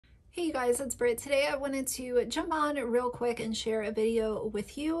Hey you guys, it's Britt. Today I wanted to jump on real quick and share a video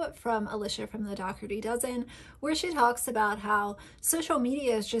with you from Alicia from the Dougherty Dozen, where she talks about how social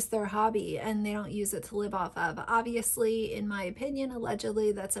media is just their hobby and they don't use it to live off of. Obviously, in my opinion,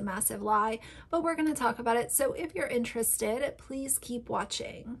 allegedly, that's a massive lie, but we're going to talk about it. So if you're interested, please keep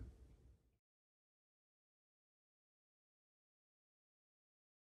watching.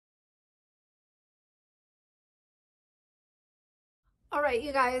 All right,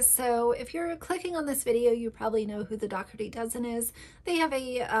 you guys, so if you're clicking on this video, you probably know who the Dougherty Dozen is. They have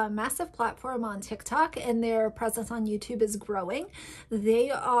a massive platform on TikTok and their presence on YouTube is growing.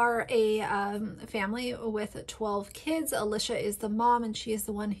 They are a family with 12 kids. Alicia is the mom and she is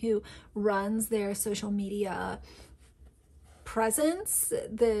the one who runs their social media presence,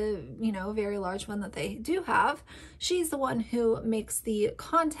 the very large one that they do have. She's the one who makes the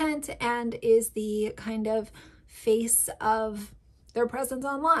content and is the kind of face of their presence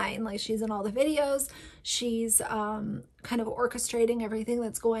online. Like, she's in all the videos, she's kind of orchestrating everything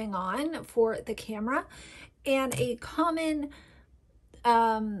that's going on for the camera. And a common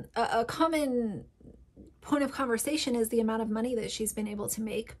point of conversation is the amount of money that she's been able to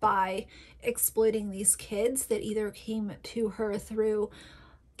make by exploiting these kids that either came to her through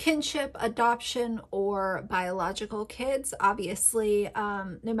kinship, adoption, or biological kids. Obviously,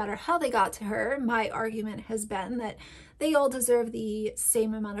 no matter how they got to her, my argument has been that they all deserve the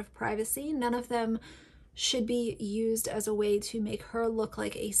same amount of privacy. None of them should be used as a way to make her look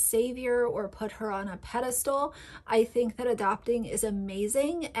like a savior or put her on a pedestal. I think that adopting is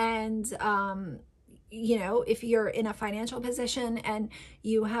amazing, and if you're in a financial position and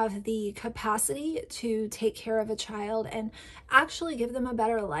you have the capacity to take care of a child and actually give them a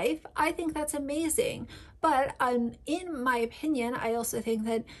better life, I think that's amazing. But in my opinion, I also think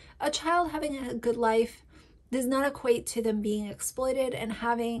that a child having a good life does not equate to them being exploited and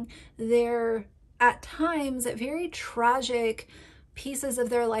having their, at times, very tragic pieces of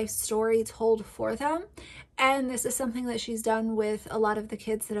their life story told for them. And this is something that she's done with a lot of the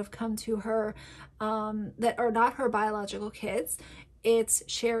kids that have come to her that are not her biological kids. It's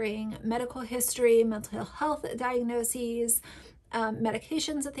sharing medical history, mental health diagnoses,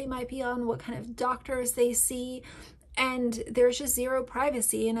 medications that they might be on, what kind of doctors they see, and there's just zero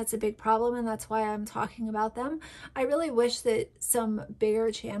privacy, and it's a big problem, and that's why I'm talking about them. I really wish that some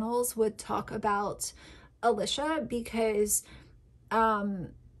bigger channels would talk about Alicia, because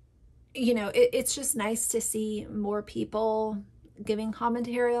it's just nice to see more people giving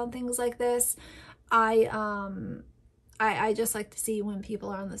commentary on things like this. I just like to see when people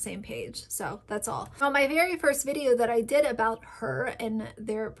are on the same page. So that's all. On my very first video that I did about her and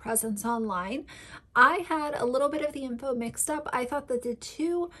their presence online, I had a little bit of the info mixed up. I thought that the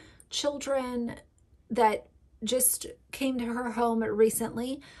two children that just came to her home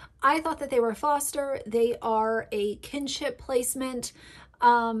recently, I thought that they were foster. They are a kinship placement.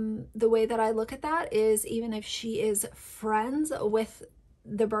 The way that I look at that is, even if she is friends with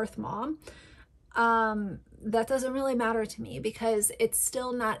the birth mom, that doesn't really matter to me, because it's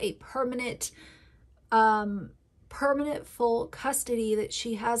still not a permanent full custody that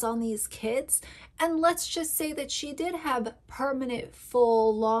she has on these kids. And let's just say that she did have permanent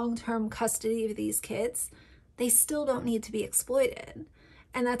full long-term custody of these kids, they still don't need to be exploited.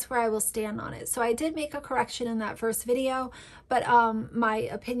 And that's where I will stand on it. So I did make a correction in that first video, but my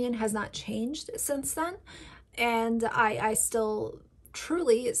opinion has not changed since then. And I still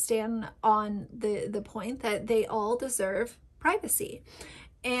truly stand on the point that they all deserve privacy.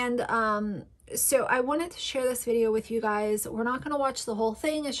 And so I wanted to share this video with you guys. We're not going to watch the whole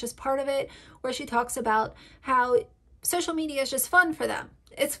thing. It's just part of it where she talks about how social media is just fun for them.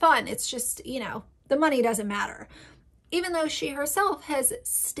 It's fun. It's just, the money doesn't matter. Even though she herself has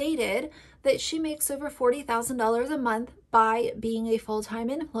stated that she makes over $40,000 a month by being a full-time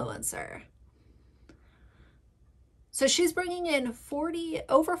influencer. So she's bringing in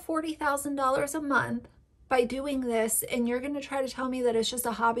over $40,000 a month by doing this, and you're going to try to tell me that it's just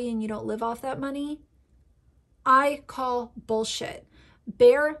a hobby and you don't live off that money? I call bullshit.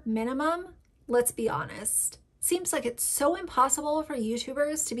 Bare minimum, let's be honest. Seems like it's so impossible for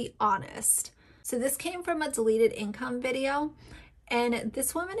YouTubers to be honest. So this came from a deleted income video, and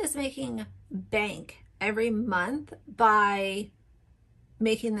this woman is making bank every month by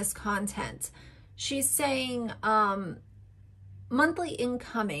making this content. She's saying monthly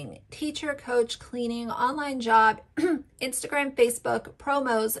incoming, teacher, coach, cleaning, online job, Instagram, Facebook,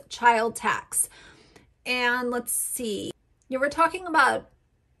 promos, child tax. And let's see, we're talking about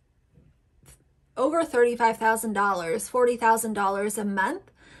over $35,000, $40,000 a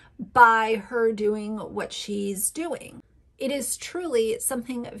month by her doing what she's doing. it is truly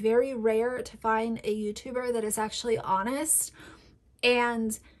something very rare to find a YouTuber that is actually honest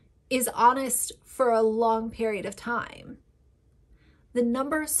and is honest for a long period of time. The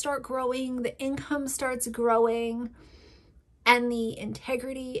numbers start growing, the income starts growing, and the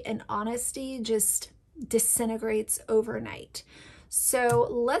integrity and honesty just disintegrates overnight. So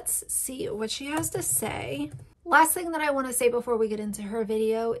let's see what she has to say. Last thing that I want to say before we get into her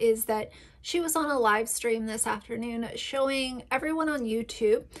video is that she was on a live stream this afternoon showing everyone on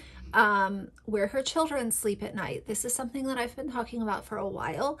YouTube where her children sleep at night. This is something that I've been talking about for a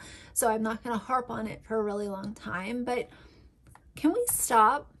while, so I'm not going to harp on it for a really long time, but can we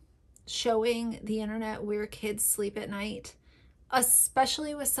stop showing the internet where kids sleep at night?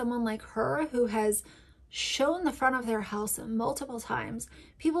 Especially with someone like her who has shown the front of their house multiple times.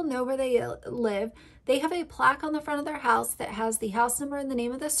 People know where they live. They have a plaque on the front of their house that has the house number and the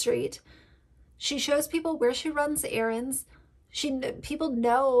name of the street. She shows people where she runs errands. People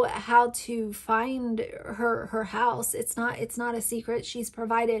know how to find her house. It's not a secret. She's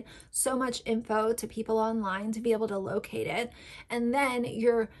provided so much info to people online to be able to locate it. And then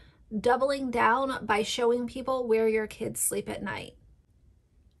you're doubling down by showing people where your kids sleep at night.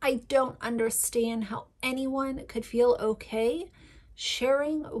 I don't understand how anyone could feel okay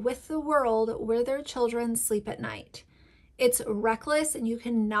sharing with the world where their children sleep at night. It's reckless, and you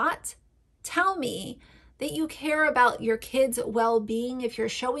cannot tell me that you care about your kids' well-being if you're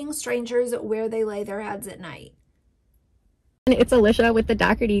showing strangers where they lay their heads at night. It's Alicia with the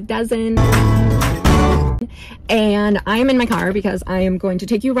Dougherty Dozen, and I'm in my car because I am going to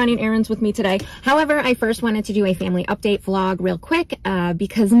take you running errands with me today. However, I first wanted to do a family update vlog real quick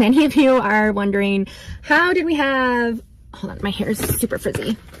because many of you are wondering, how did we have, hold on, my hair is super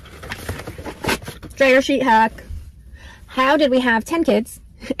frizzy, dryer sheet hack, how did we have 10 kids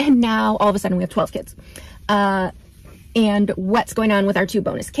and now all of a sudden we have 12 kids? And what's going on with our 2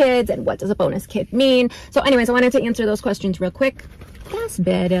 bonus kids, and what does a bonus kid mean? So anyways, I wanted to answer those questions real quick. That's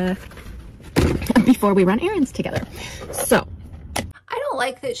better. Before we run errands together. So I don't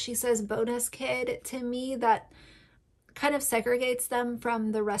like that she says bonus kid. To me, that kind of segregates them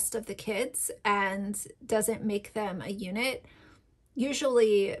from the rest of the kids and doesn't make them a unit.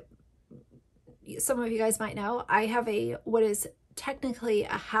 Usually, some of you guys might know, I have what is technically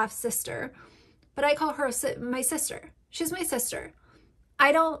a half sister, but I call her my sister. She's my sister.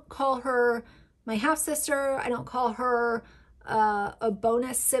 I don't call her my half sister. I don't call her a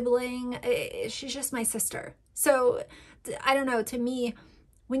bonus sibling. She's just my sister. So I don't know, to me,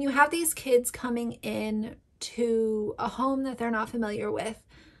 when you have these kids coming in to a home that they're not familiar with,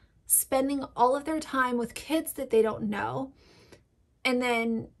 spending all of their time with kids that they don't know, and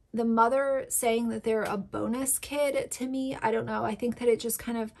then the mother saying that they're a bonus kid, to me, I don't know. I think that it just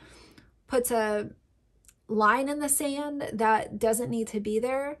kind of puts a line in the sand that doesn't need to be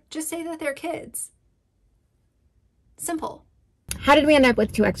there. Just say that they're kids. Simple. how did we end up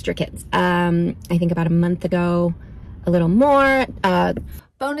with 2 extra kids? I think about a month ago, a little more.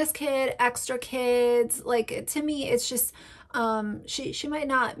 Bonus kid, extra kids. Like, to me, it's just, she might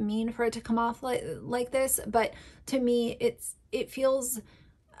not mean for it to come off like this, but to me, it feels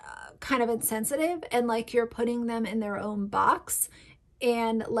kind of insensitive, and like you're putting them in their own box,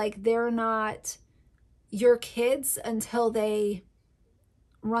 and like they're not your kids until they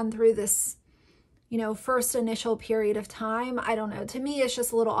run through this, you know, first initial period of time. I don't know. To me, it's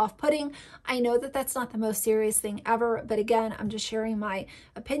just a little off-putting. I know that that's not the most serious thing ever, but again, I'm just sharing my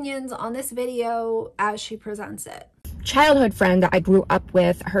opinions on this video as she presents it. Childhood friend that I grew up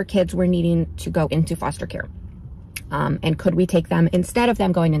with, her kids were needing to go into foster care. And could we take them instead of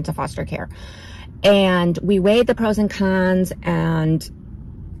them going into foster care? And we weighed the pros and cons, and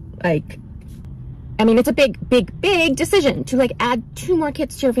like, I mean, it's a big decision to like add 2 more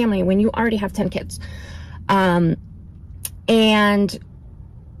kids to your family when you already have 10 kids. And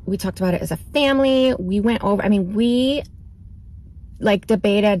we talked about it as a family. We went over, I mean, we like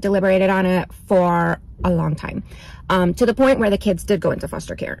deliberated on it for a long time, to the point where the kids did go into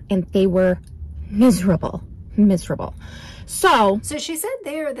foster care, and they were miserable. So she said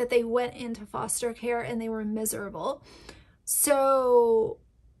there that they went into foster care and they were miserable. So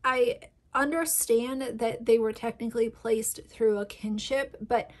I understand that they were technically placed through a kinship,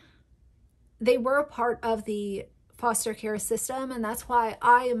 but they were a part of the foster care system, and that's why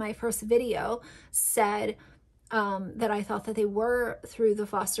I, in my first video, said that I thought that they were through the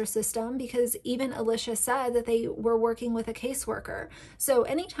foster system, because even Alicia said that they were working with a caseworker. So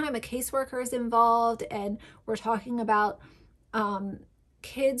anytime a caseworker is involved and we're talking about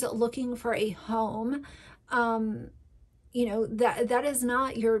kids looking for a home, you know, that is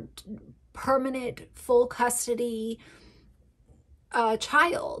not your permanent full custody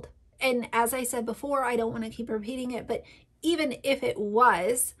child. And as I said before, I don't want to keep repeating it, but even if it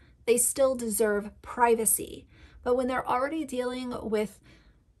was, they still deserve privacy. But when they're already dealing with,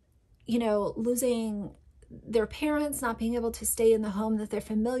 you know, losing their parents, not being able to stay in the home that they're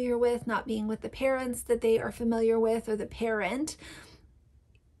familiar with, not being with the parents that they are familiar with, or the parent,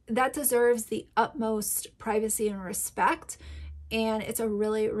 that deserves the utmost privacy and respect. And it's a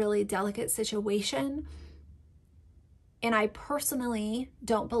really, really delicate situation. And I personally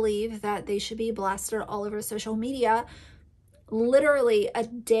don't believe that they should be blasted all over social media literally a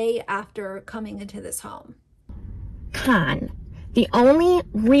day after coming into this home. The only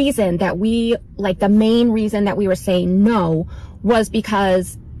reason that the main reason that we were saying no was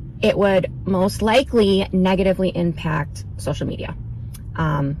because it would most likely negatively impact social media.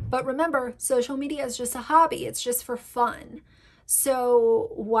 But remember, social media is just a hobby. It's just for fun. So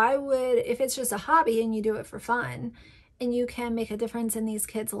why would, if it's just a hobby and you do it for fun and you can make a difference in these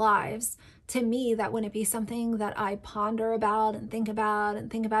kids' lives, to me, that wouldn't be something that I ponder about and think about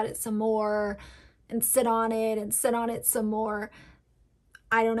it some more and sit on it some more.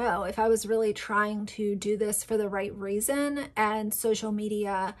 I don't know, if I was really trying to do this for the right reason and social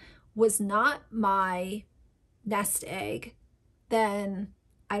media was not my nest egg, then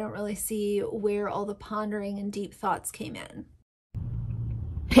I don't really see where all the pondering and deep thoughts came in.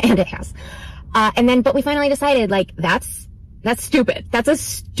 And it has. But we finally decided, like, that's stupid. That's a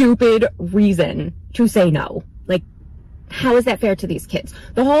stupid reason to say no. Like, how is that fair to these kids?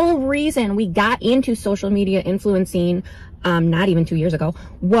 The whole reason we got into social media influencing, not even 2 years ago,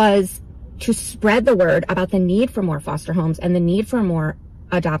 was to spread the word about the need for more foster homes and the need for more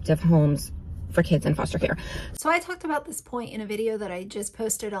adoptive homes for kids in foster care. So I talked about this point in a video that I just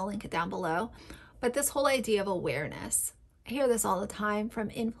posted. I'll link it down below. But this whole idea of awareness, I hear this all the time from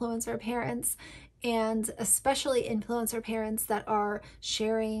influencer parents, and especially influencer parents that are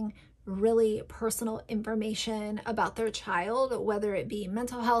sharing really personal information about their child, whether it be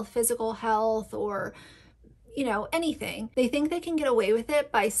mental health, physical health, or, you know, anything. They think they can get away with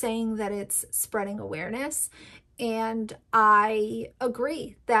it by saying that it's spreading awareness. And I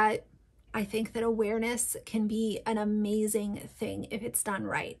agree that I think that awareness can be an amazing thing if it's done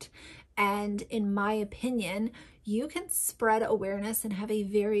right. And in my opinion, you can spread awareness and have a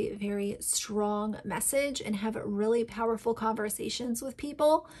very, very strong message and have really powerful conversations with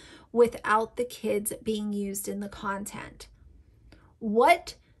people without the kids being used in the content.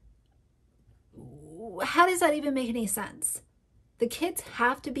 How does that even make any sense? The kids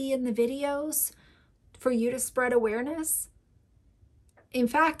have to be in the videos for you to spread awareness? In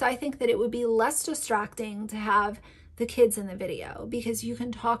fact, I think that it would be less distracting to have the kids in the video, because you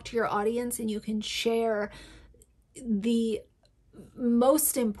can talk to your audience and you can share the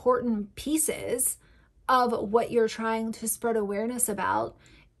most important pieces of what you're trying to spread awareness about.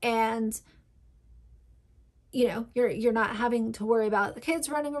 And, you know, you're not having to worry about the kids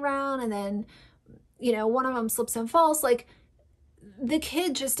running around and then, you know, one of them slips and falls. Like, the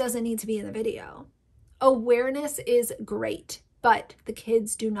kid just doesn't need to be in the video. Awareness is great, but the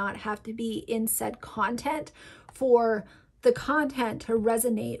kids do not have to be in said content for the content to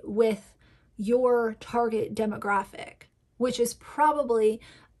resonate with your target demographic, which is probably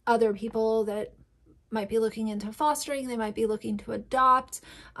other people that might be looking into fostering, they might be looking to adopt.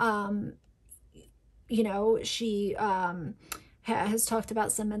 You know, she has talked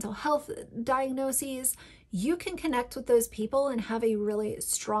about some mental health diagnoses. You can connect with those people and have a really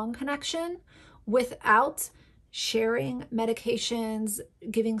strong connection without sharing medications,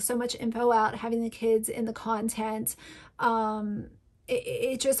 giving so much info out, having the kids in the content.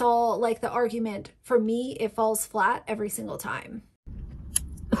 It just all, like, the argument, for me, it falls flat every single time.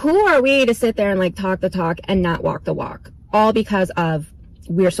 Who are we to sit there and, like, talk the talk and not walk the walk? All because of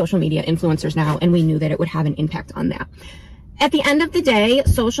we're social media influencers now, and we knew that it would have an impact on that. At the end of the day,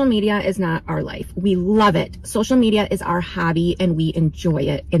 social media is not our life. We love it. Social media is our hobby, and we enjoy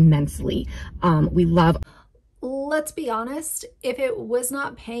it immensely. Let's be honest, if it was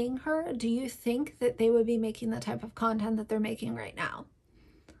not paying her, do you think that they would be making the type of content that they're making right now?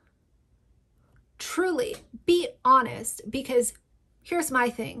 Truly, be honest, because here's my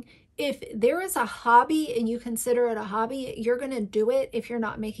thing. If there is a hobby and you consider it a hobby, you're going to do it if you're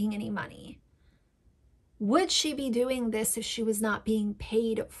not making any money. Would she be doing this if she was not being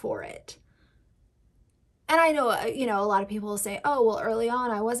paid for it? And I know, you know, a lot of people will say, oh, well, early on,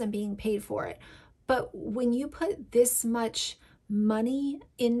 I wasn't being paid for it. But when you put this much money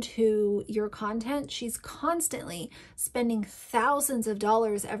into your content, she's constantly spending thousands of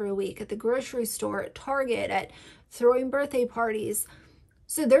dollars every week at the grocery store, at Target, at throwing birthday parties.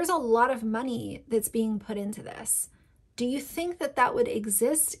 So there's a lot of money that's being put into this. Do you think that that would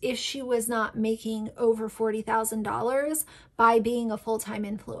exist if she was not making over $40,000 by being a full-time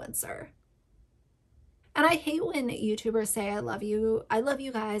influencer? And I hate when YouTubers say, I love you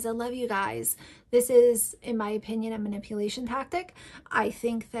guys, I love you guys. This is, in my opinion, a manipulation tactic. I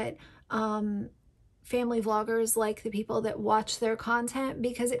think that family vloggers like the people that watch their content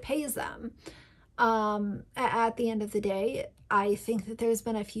because it pays them. At the end of the day, I think that there's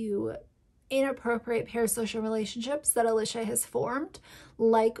been a few inappropriate parasocial relationships that Alicia has formed,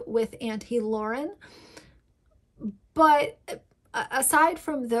 like with Auntie Lauren. But aside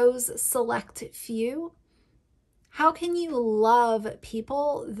from those select few, how can you love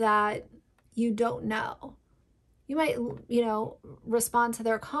people that you don't know? You might, you know, respond to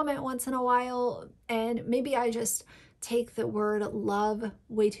their comment once in a while, and maybe I just take the word love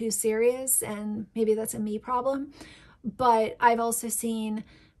way too serious, and maybe that's a me problem. But I've also seen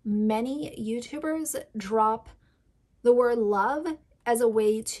many YouTubers drop the word love as a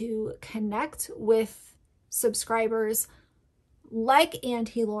way to connect with subscribers, like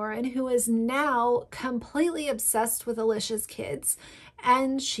Auntie Lauren, who is now completely obsessed with Alicia's kids,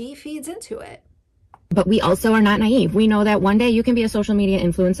 and she feeds into it. But we also are not naive. We know that one day you can be a social media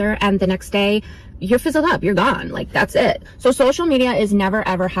influencer and the next day you're fizzled up, you're gone. Like, that's it. So social media is never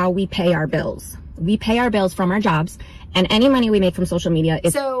ever how we pay our bills. We pay our bills from our jobs, and any money we make from social media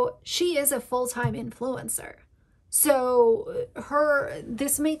is... So she is a full-time influencer. So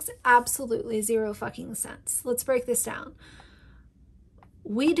this makes absolutely zero fucking sense. Let's break this down.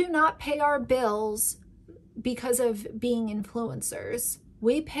 We do not pay our bills because of being influencers.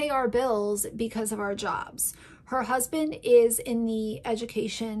 We pay our bills because of our jobs. Her husband is in the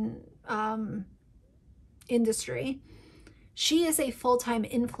education industry. She is a full-time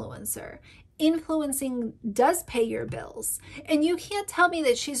influencer. Influencing does pay your bills. And you can't tell me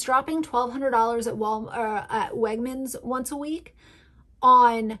that she's dropping $1,200 at Wegmans once a week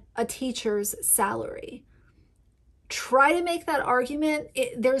on a teacher's salary. Try to make that argument.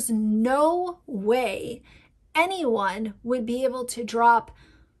 There's no way anyone would be able to drop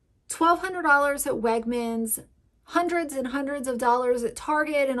 $1,200 at Wegmans, hundreds and hundreds of dollars at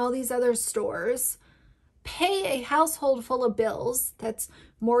Target and all these other stores, pay a household full of bills, that's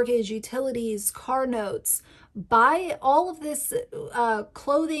mortgage, utilities, car notes, buy all of this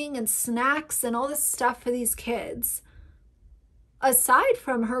clothing and snacks and all this stuff for these kids, aside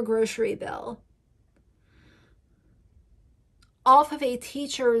from her grocery bill, off of a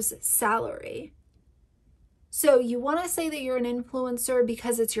teacher's salary. So you want to say that you're an influencer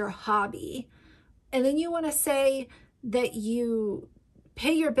because it's your hobby. And then you want to say that you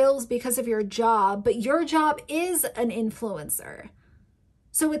pay your bills because of your job, but your job is an influencer.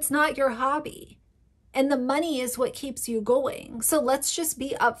 So it's not your hobby. And the money is what keeps you going. So let's just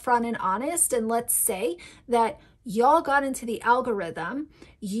be upfront and honest, and let's say that y'all got into the algorithm,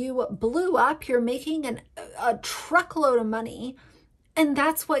 you blew up, you're making a truckload of money, and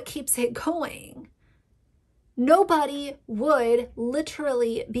that's what keeps it going. Nobody would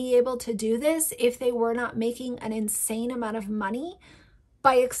literally be able to do this if they were not making an insane amount of money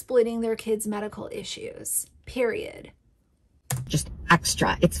by exploiting their kids' medical issues, period. Just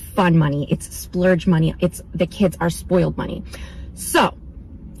extra. It's fun money. It's splurge money. It's the kids are spoiled money. So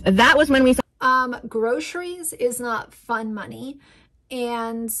that was when we saw... Groceries is not fun money.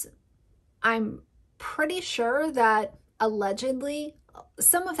 And I'm pretty sure that allegedly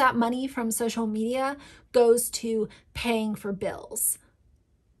some of that money from social media goes to paying for bills.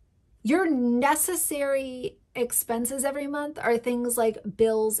 Your necessary expenses every month are things like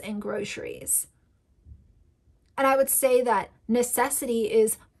bills and groceries. And I would say that necessity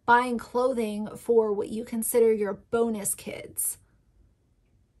is buying clothing for what you consider your bonus kids.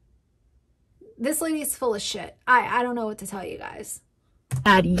 This lady's full of shit. I don't know what to tell you guys.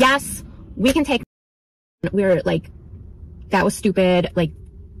 Yes, we can take... We're like, that was stupid. Like,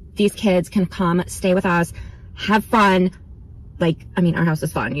 these kids can come, stay with us, have fun. Like, I mean, our house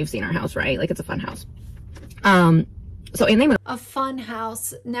is fun. You've seen our house, right? Like, it's a fun house. So, and they moved. A fun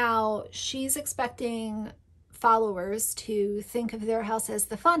house. Now, she's expecting followers to think of their house as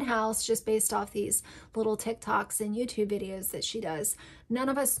the fun house just based off these little TikToks and YouTube videos that she does. None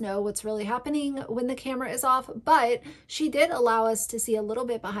of us know what's really happening when the camera is off, but she did allow us to see a little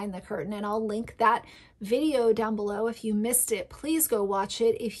bit behind the curtain, and I'll link that video down below. If you missed it, please go watch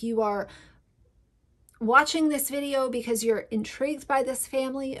it. If you are watching this video because you're intrigued by this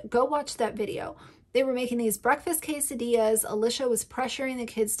family, go watch that video. They were making these breakfast quesadillas. Alicia was pressuring the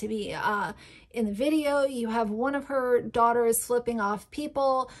kids to be in the video. You have one of her daughters flipping off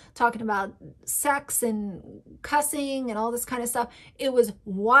people, talking about sex and cussing and all this kind of stuff. It was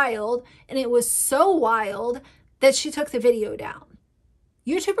wild, and it was so wild that she took the video down.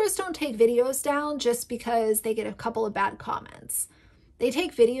 YouTubers don't take videos down just because they get a couple of bad comments. They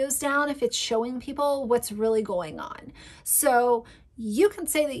take videos down if it's showing people what's really going on. So you can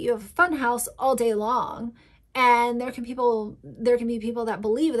say that you have a fun house all day long, and there can be people that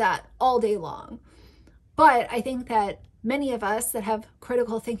believe that all day long. But I think that many of us that have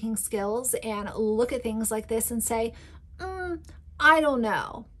critical thinking skills and look at things like this and say, I don't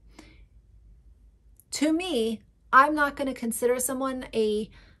know. To me, I'm not going to consider someone a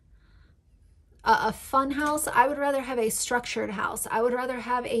fun house. I would rather have a structured house. I would rather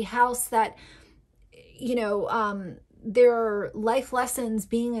have a house that, you know, there are life lessons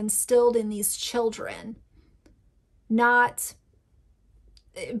being instilled in these children, not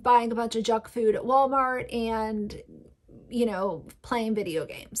buying a bunch of junk food at Walmart and, you know, playing video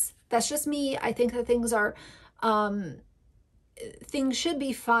games. That's just me. I think that things should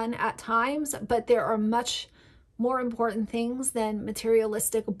be fun at times, but there are much more important things than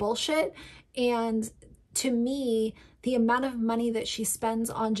materialistic bullshit. And to me, the amount of money that she spends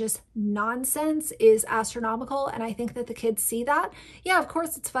on just nonsense is astronomical. And I think that the kids see that. Yeah, of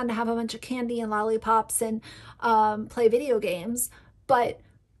course, it's fun to have a bunch of candy and lollipops and play video games. But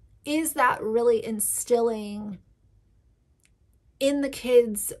is that really instilling in the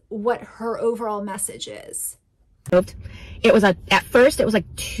kids what her overall message is? It was at first it was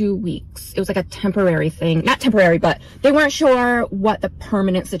like 2 weeks. It was like a temporary thing, not temporary, but they weren't sure what the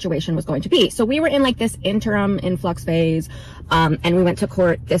permanent situation was going to be. So we were in like this interim influx phase. And we went to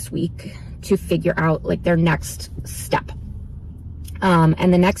court this week to figure out like their next step.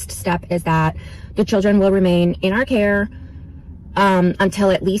 And the next step is that the children will remain in our care, until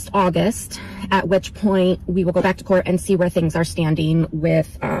at least August, at which point we will go back to court and see where things are standing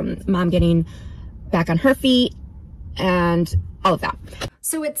with, mom getting back on her feet and all of that.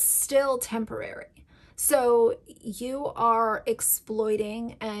 So it's still temporary. So you are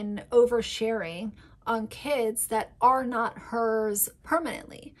exploiting and oversharing on kids that are not hers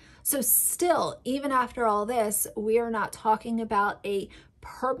permanently. So still, even after all this, we are not talking about a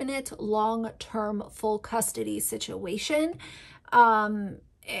permanent, long-term, full custody situation.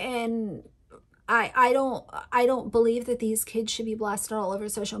 And I don't believe that these kids should be blasted all over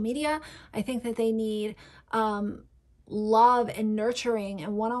social media. I think that they need love and nurturing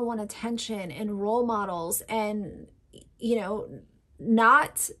and one-on-one attention and role models and, you know,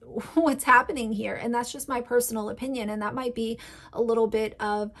 not what's happening here. And that's just my personal opinion. And that might be a little bit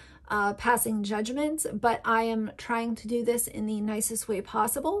of passing judgment, but I am trying to do this in the nicest way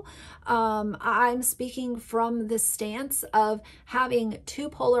possible. I'm speaking from the stance of having two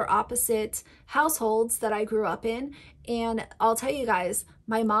polar opposite households that I grew up in. And I'll tell you guys,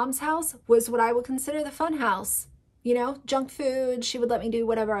 my mom's house was what I would consider the fun house. You know, junk food, she would let me do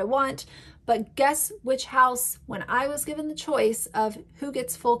whatever I want. But guess which house, when I was given the choice of who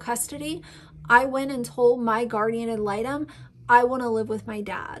gets full custody, I went and told my guardian ad litem, I want to live with my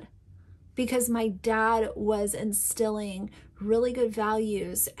dad. Because my dad was instilling really good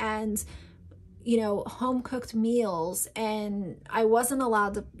values and, you know, home-cooked meals. And I wasn't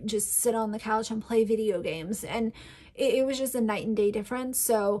allowed to just sit on the couch and play video games. And it was just a night and day difference.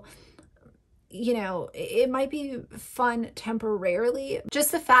 So, you know, it might be fun temporarily.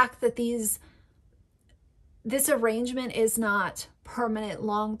 Just the fact that this arrangement is not permanent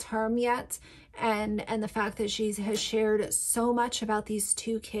long-term yet, and the fact that she has shared so much about these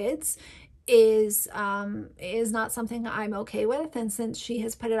two kids is not something I'm okay with. And since she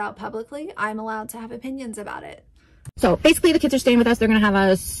has put it out publicly, I'm allowed to have opinions about it. So basically the kids are staying with us. They're going to have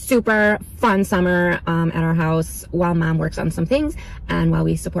a super fun summer at our house while mom works on some things and while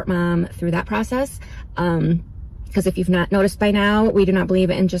we support mom through that process. Because if you've not noticed by now, we do not believe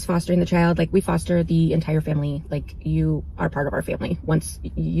in just fostering the child. Like, we foster the entire family. Like, you are part of our family. Once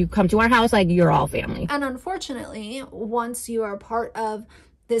you come to our house, like, you're all family. And unfortunately, once you are part of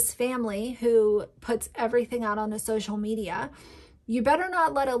this family who puts everything out onto social media, you better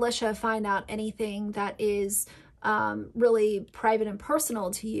not let Alicia find out anything that is really private and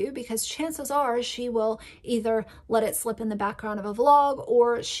personal to you, because chances are she will either let it slip in the background of a vlog,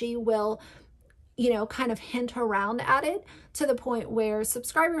 or she will, you know, kind of hint around at it to the point where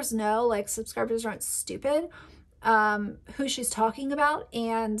subscribers know, like, subscribers aren't stupid, who she's talking about.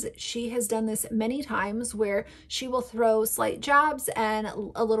 And she has done this many times where she will throw slight jabs and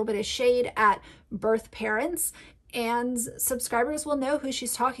a little bit of shade at birth parents, and subscribers will know who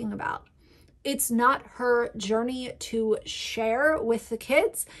she's talking about. It's not her journey to share with the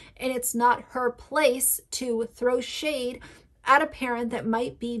kids, and it's not her place to throw shade at a parent that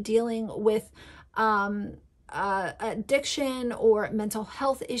might be dealing with addiction or mental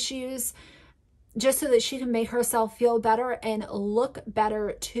health issues. just so that she can make herself feel better and look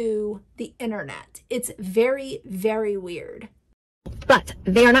better to the internet. It's very, very weird. But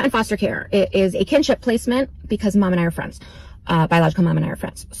they are not in foster care. It is a kinship placement because mom and I are friends. Biological mom and I are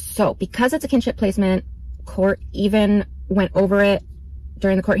friends. So because it's a kinship placement, court even went over it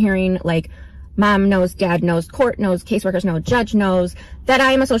during the court hearing. Like, mom knows, dad knows, court knows, caseworkers know, judge knows that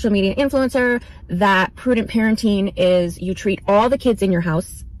I am a social media influencer, that prudent parenting is you treat all the kids in your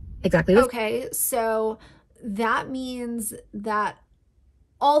house exactly the same. Okay, so that means that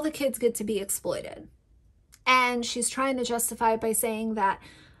all the kids get to be exploited. And she's trying to justify it by saying that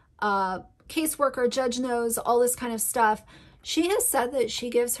caseworker, judge knows, all this kind of stuff. She has said that she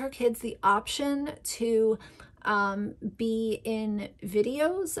gives her kids the option to be in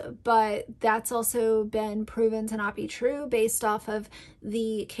videos, but that's also been proven to not be true based off of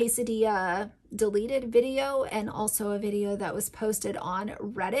the quesadilla deleted video and also a video that was posted on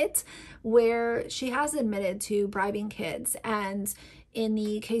Reddit where she has admitted to bribing kids. And in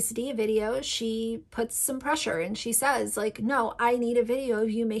the quesadilla video, she puts some pressure and she says, like, no, I need a video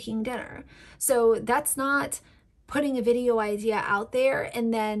of you making dinner. So that's not putting a video idea out there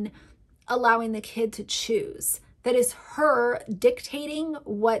and then allowing the kid to choose. That is her dictating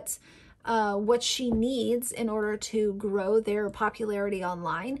what she needs in order to grow their popularity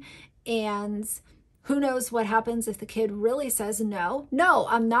online. And who knows what happens if the kid really says, no,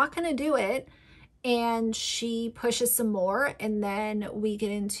 I'm not going to do it. And she pushes some more, and then we get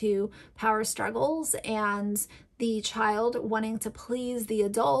into power struggles and the child wanting to please the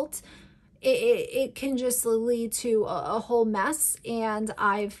adult. It can just lead to a whole mess. And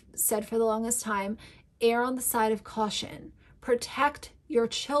I've said for the longest time, err on the side of caution. Protect your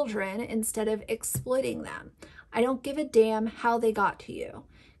children instead of exploiting them. I don't give a damn how they got to you.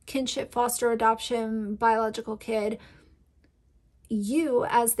 Kinship, foster, adoption, biological kid, you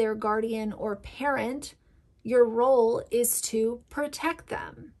as their guardian or parent, your role is to protect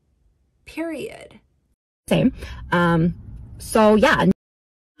them, period. Same. So yeah,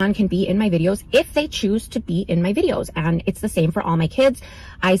 can be in my videos if they choose to be in my videos. And it's the same for all my kids.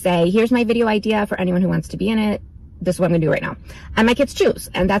 I say, here's my video idea for anyone who wants to be in it. This is what I'm gonna do right now. And my kids choose.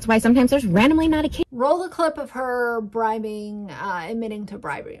 And that's why sometimes there's randomly not a kid. Roll the clip of her bribing, admitting to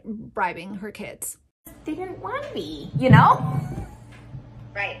bribing her kids. They didn't want to be, you know?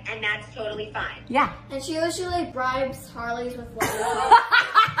 Right, and that's totally fine. Yeah. And she usually bribes Harleys with what?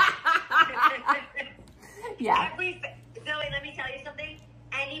 Yeah. Zoe, let me tell you something.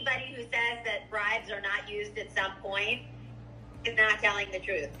 Anybody who says that bribes are not used at some point is not telling the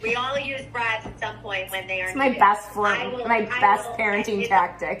truth. We all use bribes at some point when they are It's my needed. best parenting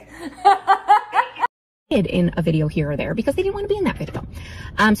tactic. In a video here or there because they didn't want to be in that video.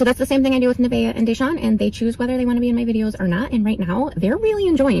 So that's the same thing I do with Nevaeh and Deshawn, and they choose whether they want to be in my videos or not. And right now they're really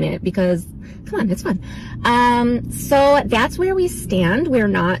enjoying it because, come on, it's fun. So that's where we stand. We're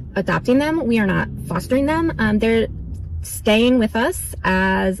not adopting them. We are not fostering them. They're staying with us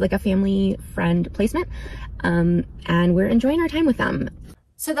as like a family friend placement. And we're enjoying our time with them.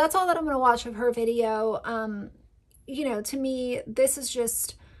 So that's all that I'm going to watch of her video. You know, to me, this is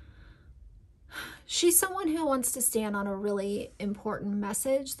just, she's someone who wants to stand on a really important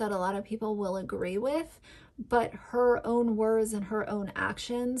message that a lot of people will agree with, but her own words and her own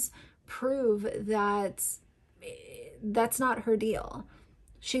actions prove that that's not her deal.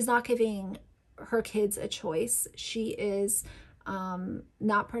 She's not giving her kids a choice. She is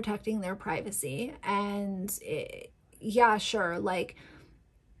not protecting their privacy. And yeah, sure, like,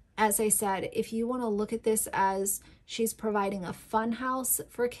 as I said, if you want to look at this as she's providing a fun house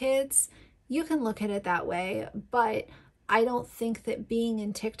for kids, you can look at it that way, but I don't think that being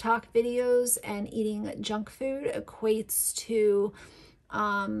in TikTok videos and eating junk food equates to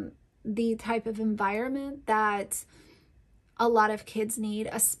the type of environment that a lot of kids need,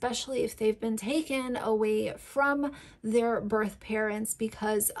 especially if they've been taken away from their birth parents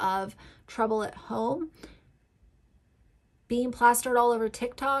because of trouble at home. Being plastered all over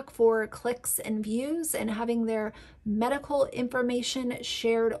TikTok for clicks and views and having their medical information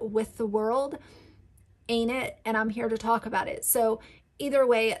shared with the world ain't it, and I'm here to talk about it. So either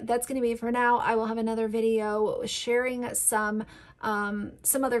way, that's going to be it for now. I will have another video sharing some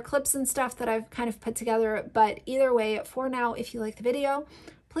other clips and stuff that I've kind of put together, but either way, for now, if you like the video,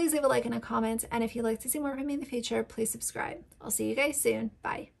 please leave a like and a comment, and if you'd like to see more from me in the future, please subscribe. I'll see you guys soon.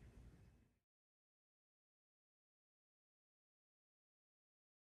 Bye.